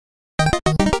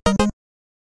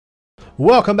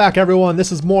Welcome back, everyone.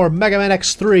 This is more Megaman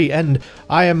X3, and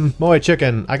I am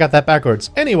MoeChicken. I got that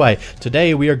backwards. Anyway,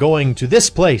 today we are going to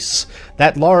this place.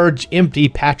 That large, empty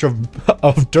patch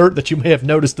of dirt that you may have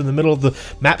noticed in the middle of the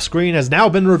map screen has now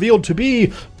been revealed to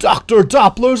be Dr.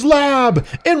 Doppler's lab.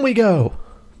 In we go.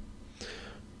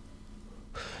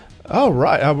 All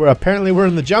right, apparently we're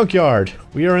in the junkyard.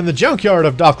 We are in the junkyard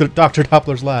of Dr.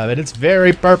 Doppler's lab, and it's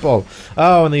very purple.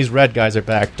 Oh, and these red guys are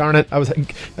back. Darn it,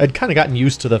 I'd kind of gotten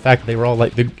used to the fact that they were all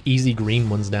like the easy green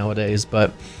ones nowadays,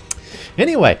 but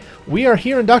anyway, we are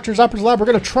here in Dr. Doppler's lab. We're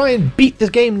going to try and beat this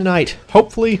game tonight.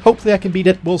 Hopefully I can beat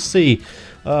it. We'll see.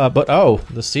 But oh,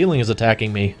 the ceiling is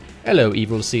attacking me. Hello,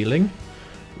 evil ceiling.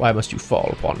 Why must you fall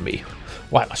upon me?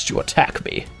 Why must you attack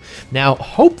me? Now,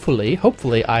 hopefully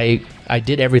I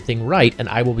did everything right, and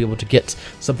I will be able to get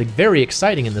something very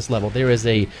exciting in this level. There is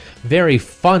a very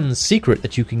fun secret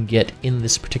that you can get in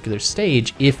this particular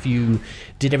stage if you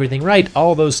did everything right.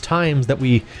 All those times that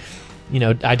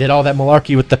I did all that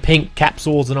malarkey with the pink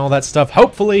capsules and all that stuff.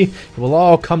 Hopefully, it will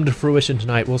all come to fruition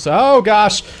tonight. We'll say, oh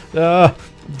gosh, the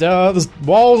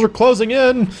walls are closing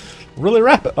in really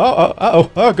rapid.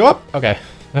 Oh, go up. Okay,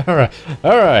 all right.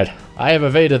 I have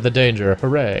evaded the danger.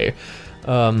 Hooray.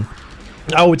 Oh,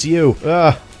 it's you.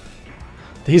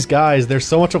 These guys, there's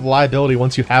so much of liability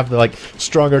once you have the,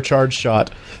 stronger charge shot,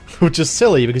 which is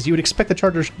silly because you would expect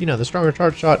the stronger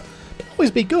charge shot to always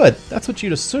be good. That's what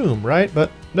you'd assume, right? But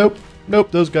nope.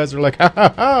 Those guys are like, ha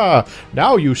ha ha,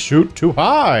 now you shoot too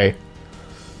high.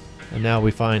 And now we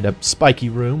find a spiky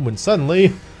room when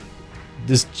suddenly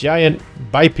this giant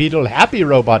bipedal happy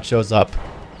robot shows up.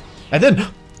 And then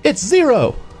it's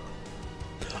Zero.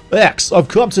 X, I've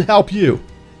come to help you.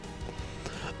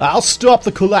 I'll stop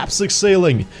the collapsing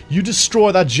ceiling. You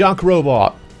destroy that junk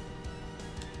robot.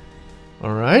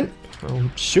 Alright.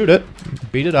 I'll shoot it.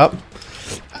 Beat it up.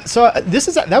 So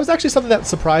that was actually something that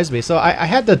surprised me. So I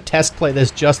had to test play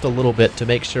this just a little bit to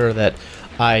make sure that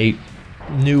I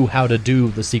knew how to do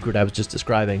the secret I was just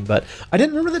describing. But I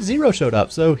didn't remember that Zero showed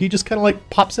up. So he just kind of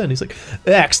pops in. He's like,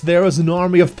 X, there is an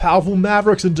army of powerful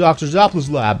mavericks in Dr. Doppler's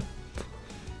lab.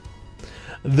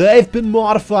 They've been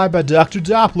modified by Dr.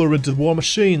 Doppler into war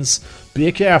machines.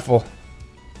 Be careful.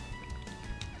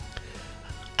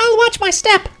 I'll watch my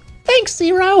step. Thanks,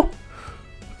 Zero.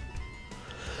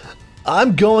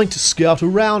 I'm going to scout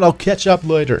around. I'll catch up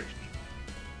later.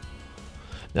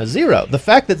 Now, Zero, the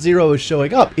fact that Zero is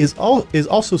showing up is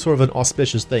also sort of an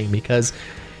auspicious thing because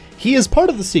he is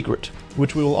part of the secret,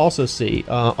 which we will also see.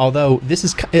 Although this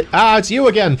is it's you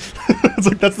again. It's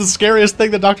like that's the scariest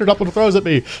thing that Dr. Doppler throws at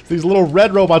me. These little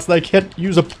red robots that I can't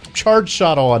use a charge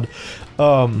shot on.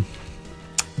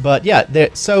 But yeah,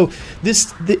 there's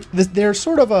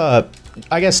sort of I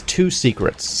guess two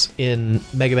secrets in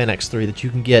Megaman X3 that you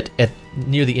can get at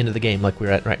near the end of the game, like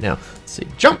we're at right now. Let's see,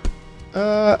 jump.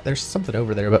 There's something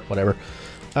over there, but whatever.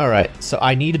 All right, so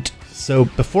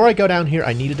before I go down here,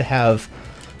 I needed to have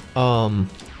all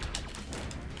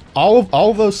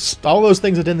those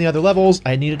things that did in the other levels.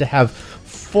 I needed to have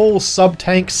full sub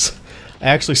tanks. I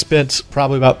actually spent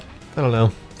probably about, I don't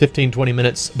know, 15-20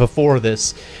 minutes before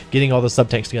this getting all the sub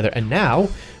tanks together. And now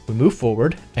we move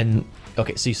forward and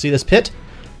okay, so you see this pit?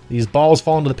 These balls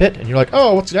fall into the pit and you're like,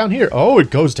 oh, what's down here? Oh, it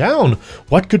goes down.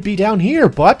 What could be down here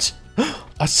but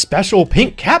a special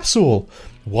pink capsule?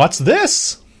 What's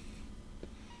this?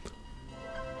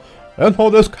 Enter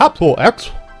this capsule,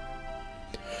 X.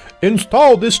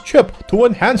 Install this chip to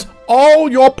enhance all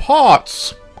your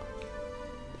parts.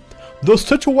 The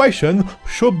situation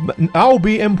should now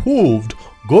be improved.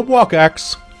 Good work,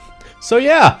 X. So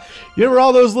yeah, you remember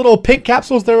all those little pink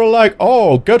capsules that were like,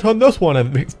 oh, get on this one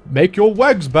and make your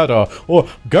legs better, or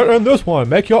get on this one,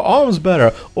 make your arms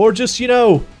better, or just,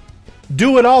 do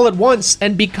it all at once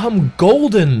and become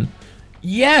golden.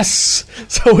 Yes!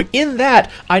 So in that,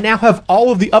 I now have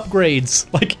all of the upgrades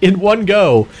in one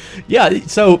go. Yeah,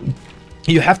 so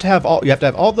you have to have all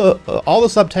the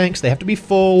sub tanks. They have to be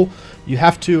full. You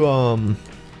have to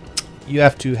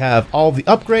have all the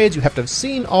upgrades. You have to have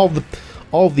seen all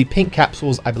of the pink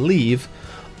capsules, I believe.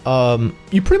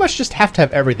 You pretty much just have to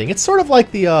have everything. It's sort of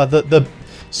like the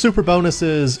super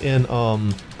bonuses in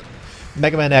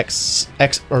Megaman X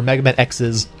or Megaman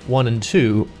X's 1 and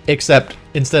 2, except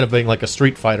instead of being like a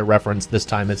Street Fighter reference, this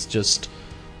time it's just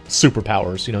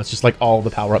superpowers. It's just like all the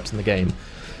power-ups in the game,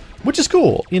 which is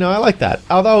cool. I like that.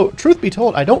 Although, truth be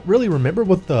told, I don't really remember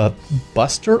what the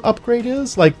Buster upgrade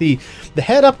is. Like the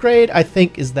head upgrade, I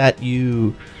think, is that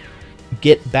you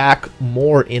get back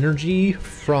more energy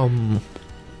from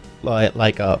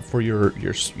for your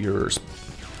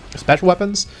special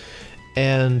weapons.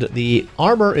 And the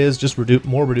armor is just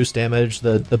more reduced damage.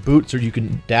 The boots are you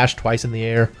can dash twice in the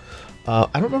air. I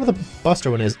don't remember what the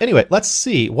Buster one is. Anyway, let's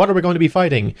see. What are we going to be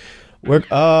fighting? We're,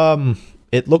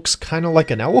 it looks kind of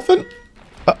like an elephant.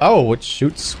 Oh, it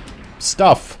shoots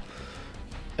stuff.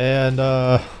 And,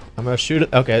 I'm gonna shoot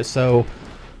it. Okay, so...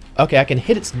 Okay, I can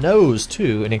hit its nose,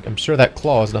 too, and I'm sure that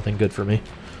claw is nothing good for me.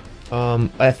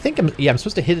 I think I'm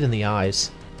supposed to hit it in the eyes.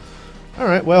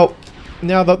 Alright, well,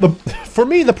 now, for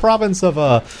me, the province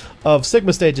of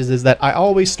Sigma stages is that I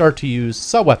always start to use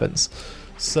sub-weapons.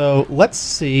 So, let's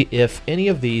see if any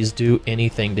of these do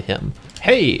anything to him.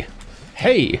 Hey!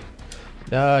 Hey! He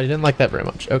didn't like that very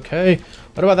much. Okay.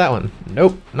 What about that one?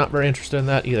 Nope. Not very interested in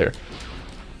that either.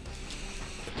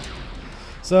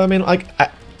 So, I mean, like,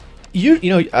 I'm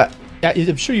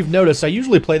sure you've noticed, I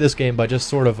usually play this game by just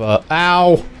sort of,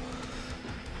 ow!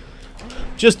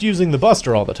 Just using the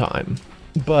Buster all the time.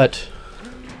 But,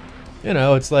 you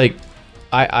know, it's like,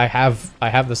 I have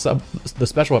the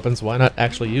special weapons, why not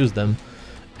actually use them?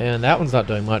 And that one's not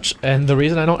doing much. And the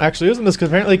reason I don't actually use them is because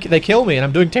apparently they kill me and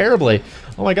I'm doing terribly.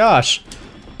 Oh my gosh.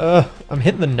 I'm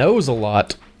hitting the nose a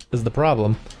lot is the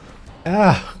problem.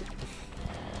 Ah.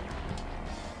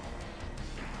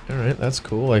 Alright, that's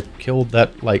cool. I killed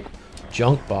that, like,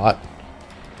 junk bot.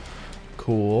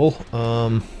 Cool.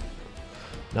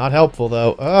 Not helpful,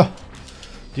 though.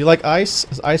 Do you like ice?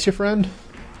 Is ice your friend?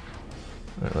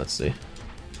 Alright, let's see.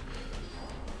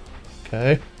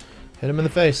 Okay. Hit him in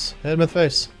the face. Hit him in the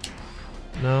face.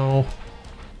 No.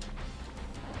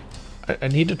 I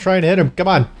need to try and hit him. Come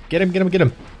on. Get him, get him, get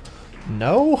him.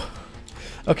 No?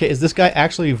 Okay, is this guy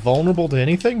actually vulnerable to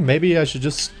anything? Maybe I should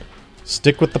just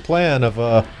stick with the plan of,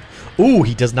 Ooh,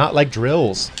 he does not like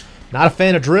drills. Not a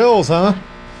fan of drills, huh?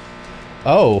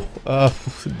 Oh,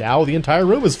 now the entire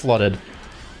room is flooded.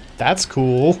 That's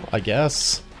cool, I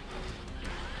guess.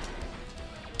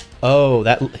 Oh,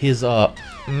 his,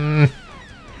 You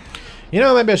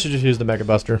know, maybe I should just use the Mega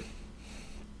Buster.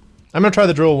 I'm gonna try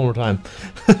the drill one more time.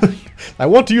 I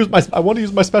want to use my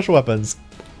special weapons.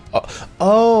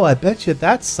 Oh, I bet you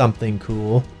that's something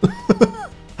cool.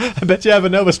 I bet you have a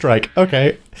Nova Strike.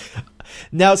 Okay.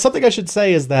 Now, something I should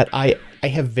say is that I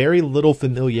have very little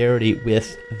familiarity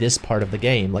with this part of the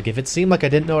game. Like, if it seemed like I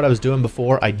didn't know what I was doing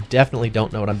before, I definitely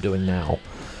don't know what I'm doing now.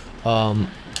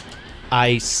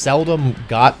 I seldom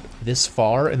got this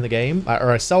far in the game,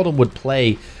 or I seldom would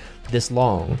play this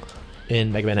long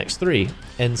in Megaman X3,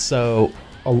 and so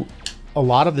a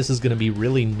lot of this is going to be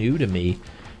really new to me,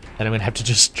 and I'm going to have to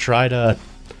just try to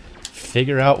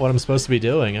figure out what I'm supposed to be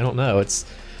doing. I don't know.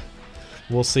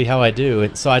 We'll see how I do.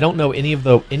 So I don't know any of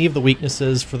the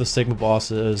weaknesses for the Sigma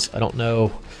bosses. I don't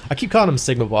know. I keep calling them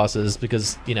Sigma bosses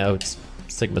because, you know, it's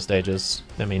Sigma stages.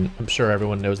 I mean, I'm sure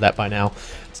everyone knows that by now.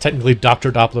 It's technically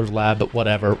Dr. Doppler's lab, but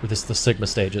whatever. This is the Sigma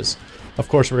stages. Of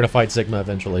course, we're going to fight Sigma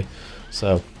eventually.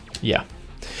 So, yeah.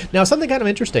 Now, something kind of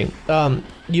interesting.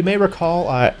 You may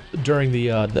recall during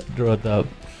the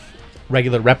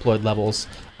regular Reploid levels,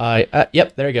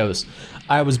 yep, there he goes.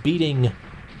 I was beating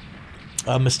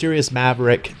Mysterious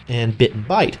Maverick and Bit and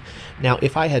Bite. Now,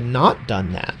 if I had not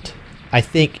done that, I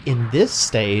think in this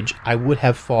stage I would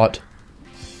have fought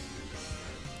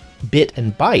Bit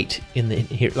and Bite in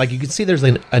here. Like, you can see there's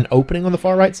an opening on the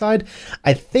far right side.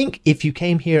 I think if you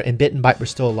came here and Bit and Bite were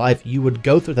still alive, you would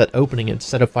go through that opening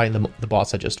instead of fighting the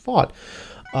boss I just fought.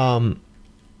 And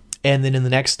then in the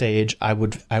next stage, I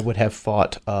would have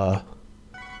fought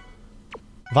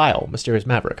Vile, Mysterious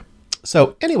Maverick.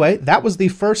 So anyway, that was the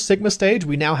first Sigma stage.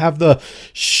 We now have the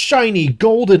shiny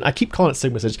golden... I keep calling it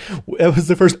Sigma stage. It was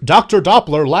the first Dr.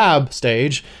 Doppler lab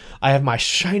stage. I have my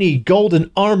shiny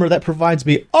golden armor that provides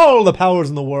me all the powers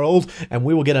in the world, and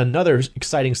we will get another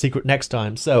exciting secret next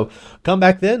time. So come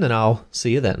back then, and I'll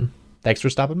see you then. Thanks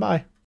for stopping by.